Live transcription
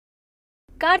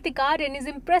Kartik Aaryan is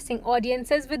impressing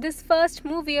audiences with his first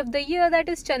movie of the year, that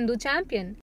is Chandu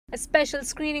Champion. A special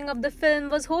screening of the film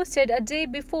was hosted a day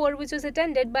before, which was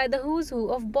attended by the who's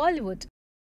who of Bollywood.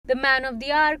 The man of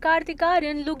the hour, Kartik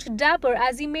Aaryan, looked dapper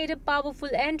as he made a powerful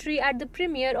entry at the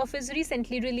premiere of his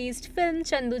recently released film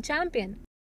Chandu Champion.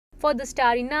 For the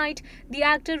starry night, the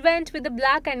actor went with a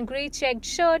black and grey checked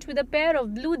shirt with a pair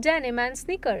of blue denim and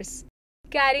sneakers.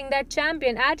 Carrying that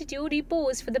champion attitude, he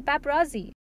posed for the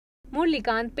paparazzi.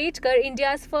 Murlikant Petkar,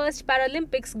 India's first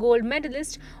Paralympics gold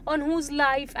medalist, on whose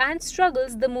life and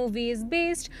struggles the movie is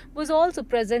based, was also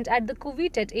present at the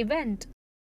coveted event.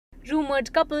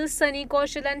 Rumoured couples Sunny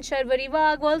Kaushal and Sharvari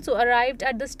Wagh also arrived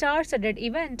at the star-studded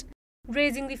event.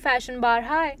 Raising the fashion bar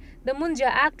high, the Munja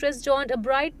actress donned a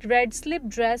bright red slip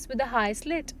dress with a high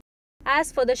slit.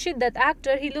 As for the Shiddat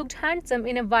actor, he looked handsome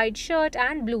in a white shirt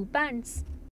and blue pants.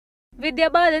 Vidya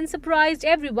Balan surprised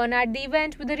everyone at the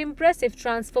event with her impressive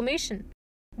transformation.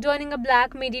 Donning a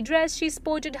black midi dress, she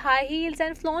sported high heels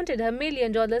and flaunted her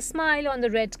million-dollar smile on the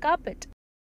red carpet.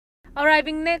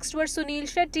 Arriving next were Suniel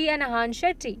Shetty and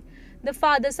Ananya Panday. The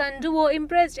father-son duo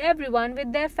impressed everyone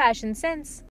with their fashion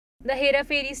sense. The Hera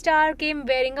Fairy star came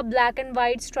wearing a black and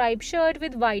white striped shirt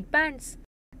with white pants.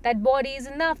 That body is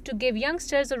enough to give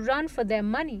youngsters a run for their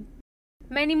money.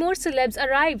 Many more celebs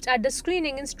arrived at the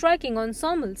screening in striking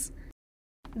ensembles.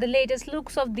 The latest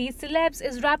looks of these celebs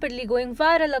is rapidly going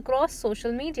viral across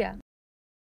social media.